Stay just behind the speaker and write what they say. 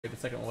The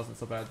second one wasn't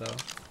so bad though.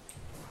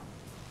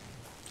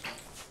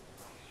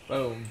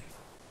 Boom.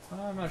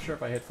 I'm not sure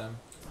if I hit them.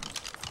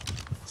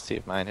 Let's see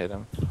if mine hit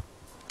him.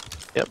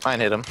 Yep, mine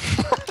hit him.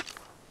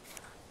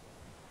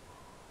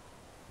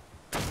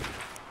 Where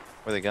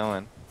are they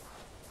going?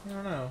 I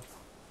don't know.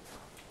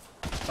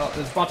 Oh,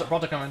 there's Bronto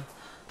coming.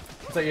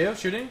 Is that you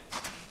shooting?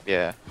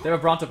 Yeah. They have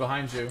a Bronto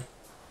behind you.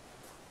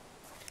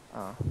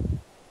 Oh.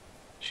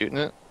 Shooting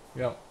it?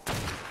 Yep.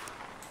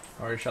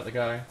 Already shot the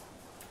guy.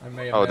 I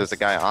may have Oh, missed. there's a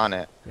guy on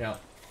it. Yeah.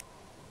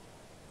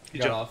 He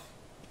You got jump. off.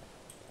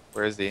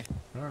 Where is he? I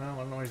don't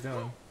know what he's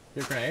doing.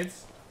 You have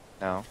grenades?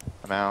 No,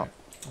 I'm out.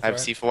 That's I have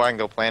alright. C4, I can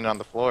go plant it on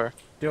the floor.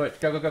 Do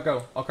it. Go, go, go,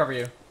 go. I'll cover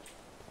you.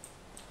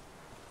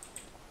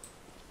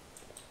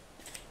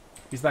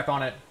 He's back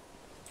on it.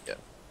 Yeah.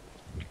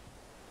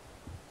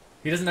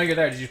 He doesn't know you're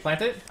there. Did you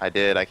plant it? I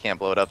did, I can't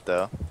blow it up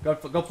though. Go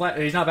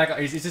plant. He's not back.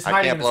 He's just I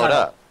hiding can't in the blow it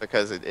silo. up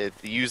because it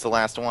used the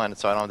last one,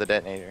 so I don't have the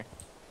detonator.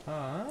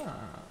 Ah.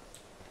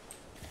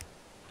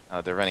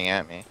 Oh, they're running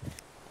at me.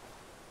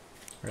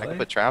 Really? I can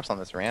put traps on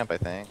this ramp, I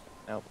think.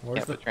 Nope, Where's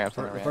can't put traps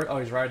on the ramp. Oh,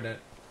 he's riding it.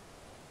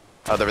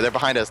 Oh, they're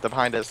behind us, they're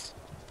behind us.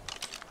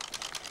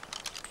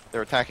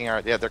 They're attacking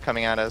our, yeah, they're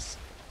coming at us.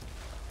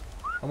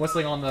 I'm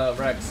whistling on the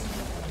Rex.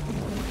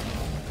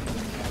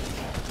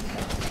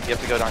 You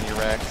have to go down your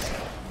Rex.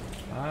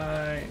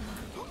 I'm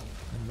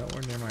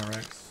nowhere near my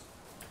Rex.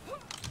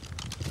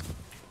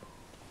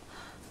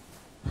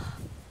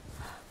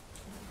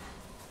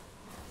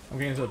 I'm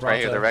getting into the Bronto.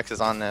 Right here, the Rex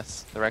is on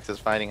this. The Rex is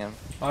fighting him.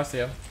 Oh, I see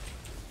him.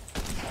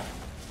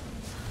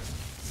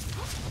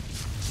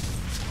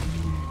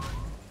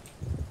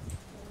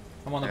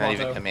 I'm on the They're not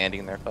even Bronto.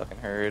 commanding their fucking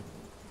herd.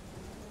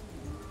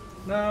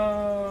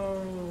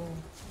 No.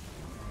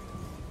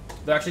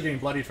 They're actually getting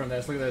bloodied from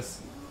this. Look at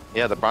this.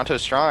 Yeah, the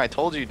Bronto's strong, I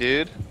told you,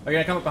 dude. Are you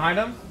gonna come up behind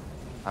him?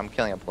 I'm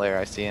killing a player,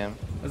 I see him.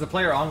 There's a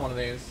player on one of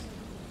these.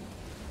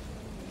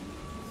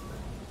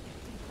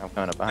 I'm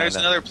coming up behind There's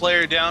him. another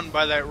player down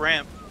by that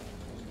ramp.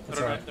 That's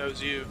I don't know right. if that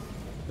was you.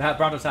 That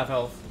Bronto's half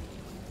health.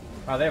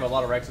 Wow, they have a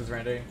lot of Rexes,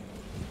 Randy.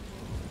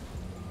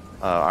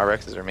 Our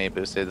Rexes are made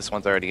boosted. This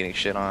one's already getting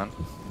shit on.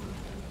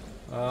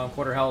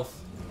 Quarter health.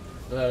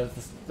 The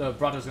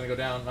Bronto's gonna go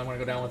down. I'm gonna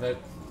go down with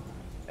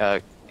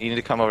it. You need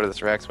to come over to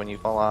this Rex when you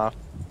fall off.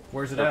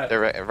 Where's it They're,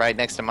 at? they're right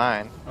next to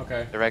mine.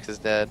 Okay. The Rex is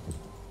dead.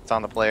 It's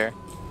on the player.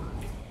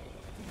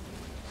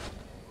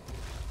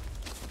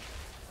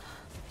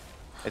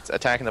 It's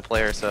attacking the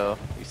player, so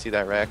you see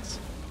that Rex.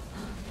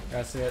 Yeah,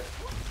 I see it.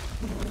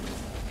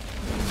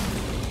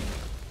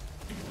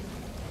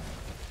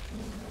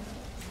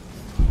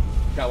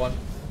 Got one.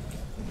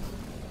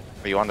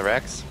 Are you on the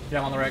Rex? Yeah,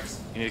 I'm on the Rex.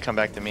 You need to come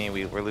back to me.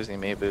 We're losing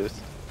May boost.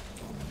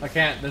 I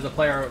can't. There's a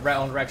player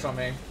on Rex on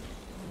me.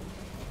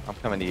 I'm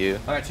coming to you.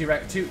 I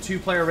got two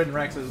player ridden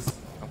Rexes.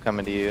 I'm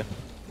coming to you.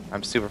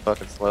 I'm super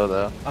fucking slow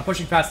though. I'm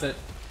pushing past it.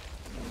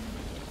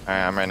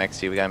 Alright, I'm right next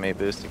to you. We got May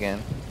boost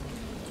again.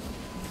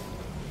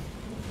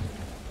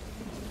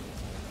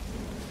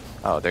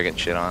 Oh, they're getting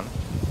shit on.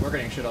 We're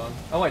getting shit on.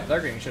 Oh wait, they're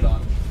getting shit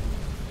on.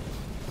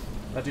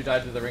 That dude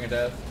died to the ring of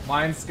death.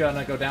 Mine's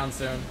gonna go down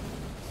soon.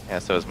 Yeah,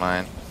 so is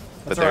mine.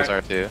 But That's theirs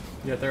alright. are too.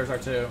 Yeah, theirs are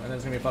too. And then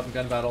it's gonna be a fucking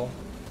gun battle.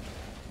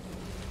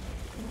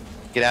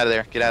 Get out of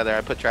there. Get out of there.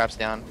 I put traps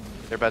down.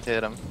 They're about to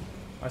hit him.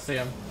 I see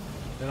them.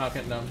 They're not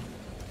getting them.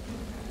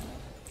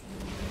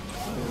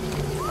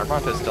 Our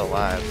Bronto's still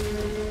alive.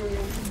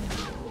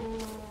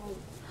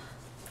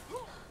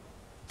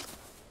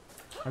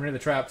 I'm near the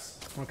traps.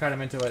 I'm gonna kite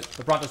him into it.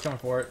 The Bronto's coming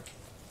for it.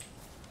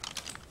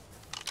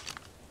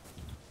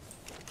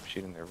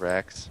 Shooting their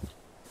Rex.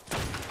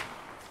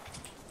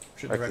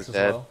 Shooting the Rex Rex is as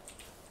dead. well.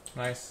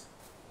 Nice.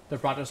 The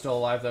Bronto's still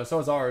alive though. So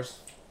is ours.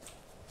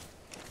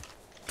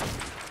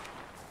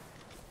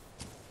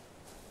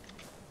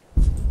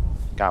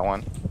 Got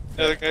one.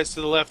 The other guy's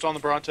to the left on the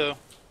Bronto.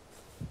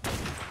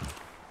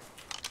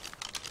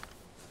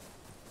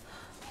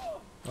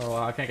 Oh,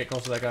 wow, I can't get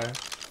close to that guy.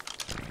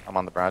 I'm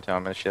on the Bronto.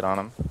 I'm gonna shit on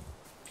him.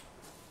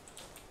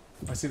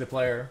 I see the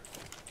player.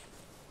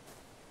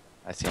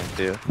 I see him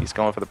too. He's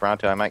going for the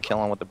Bronto. I might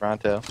kill him with the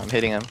Bronto. I'm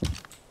hitting him.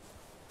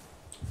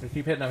 We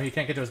keep hitting him. He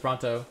can't get to his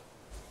Bronto.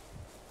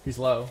 He's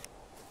low.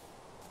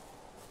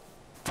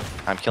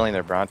 I'm killing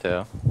their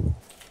Bronto.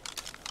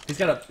 He's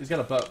got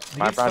a boat. He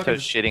My keeps fucking-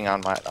 Bronto's shitting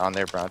on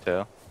their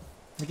Bronto.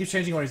 He keeps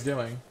changing what he's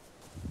doing.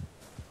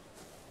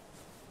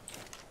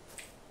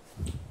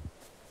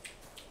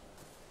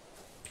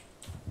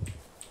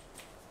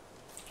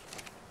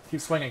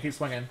 Keep swinging, keep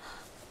swinging.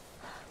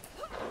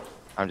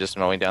 I'm just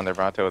mowing down their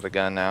Bronto with a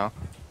gun now.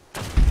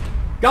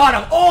 Got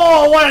him!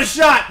 Oh, what a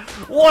shot!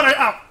 What a...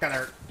 Oh, got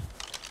hurt.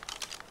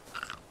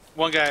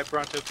 One guy at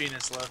Bronto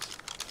Penis left.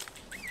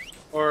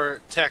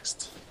 Or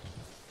text.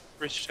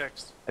 Rich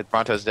text. The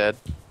Bronto's dead.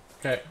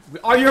 Okay.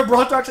 Are you a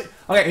Bronto actually?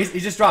 Okay, he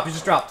just dropped, he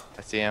just dropped.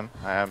 I see him.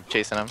 I'm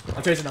chasing him.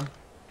 I'm chasing him.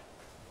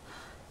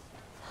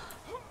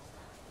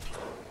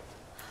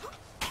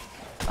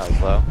 I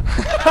was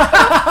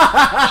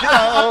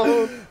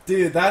low.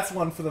 Dude, that's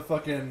one for the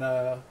fucking,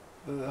 the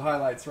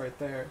highlights right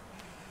there.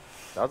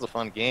 That was a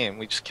fun game.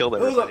 We just killed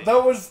That was, everybody.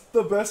 that was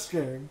the best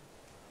game.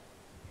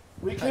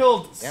 We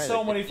killed Yeah, so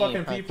the many good fucking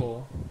game, huh?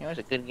 people. It was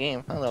a good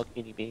game. Hello,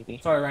 kitty baby.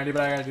 Sorry, Randy,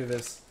 but I gotta do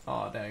this.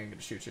 Oh, dang, I'm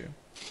gonna shoot you.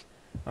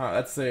 Alright,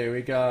 let's see.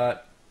 We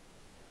got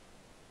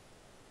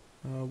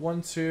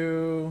 1,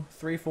 2,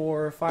 3,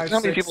 4, 5, How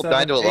many 6, people 7,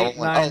 died to a 8, level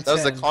 1? 9, Oh, that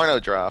was the 10.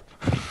 Carno drop.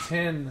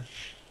 10.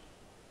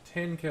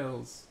 10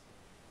 kills.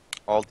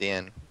 All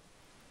in.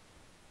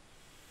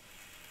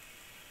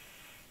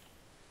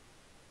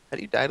 How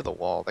do you die to the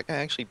wall? That guy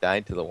actually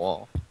died to the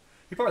wall.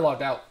 He probably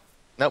logged out.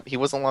 Nope, he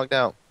wasn't logged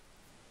out.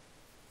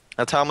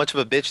 That's how much of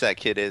a bitch that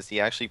kid is. He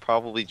actually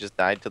probably just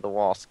died to the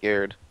wall,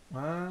 scared.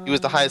 He was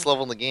the highest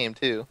level in the game,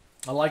 too.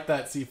 I like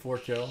that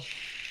C4 kill.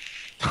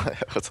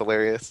 That's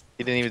hilarious.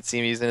 He didn't even see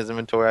me using his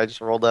inventory. I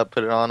just rolled up,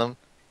 put it on him.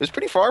 It was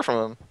pretty far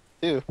from him,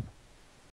 too.